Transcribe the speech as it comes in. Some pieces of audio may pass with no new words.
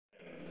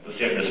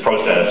This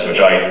process,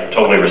 which I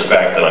totally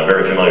respect and I'm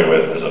very familiar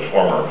with as a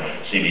former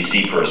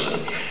CBC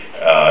person,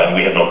 and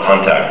we have no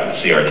contact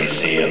with the CRTC,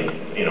 and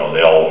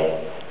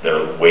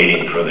they're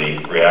waiting for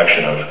the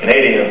reaction of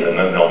Canadians, and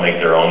then they'll make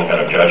their own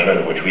kind of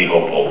judgment, which we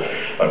hope will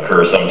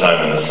occur sometime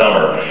in the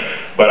summer.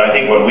 But I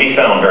think what we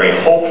found very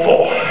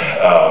hopeful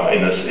in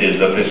this is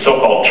that the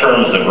so-called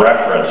terms of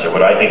reference, or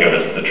what I think of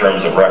as the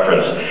terms of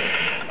reference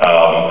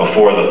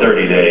before the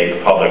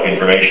 30-day public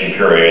information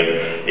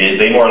period, is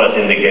they more or less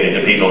indicated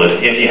to people that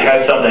if you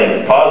had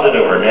something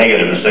positive or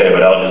negative to say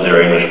about Al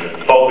Jazeera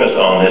English, focus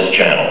on this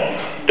channel.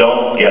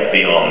 Don't get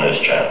beyond this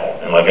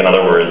channel. And like, in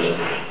other words,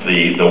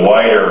 the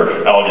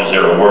wider Al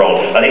Jazeera world,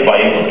 I think by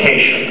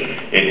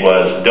implication, it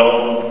was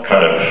don't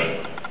kind of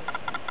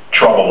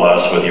trouble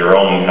us with your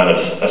own kind of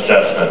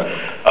assessment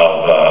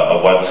of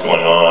what's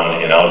going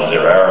on in Al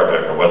Jazeera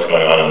Arabic or what's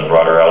going on in the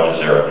broader Al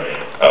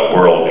Jazeera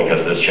world,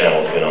 because this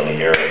channel's been on the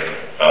air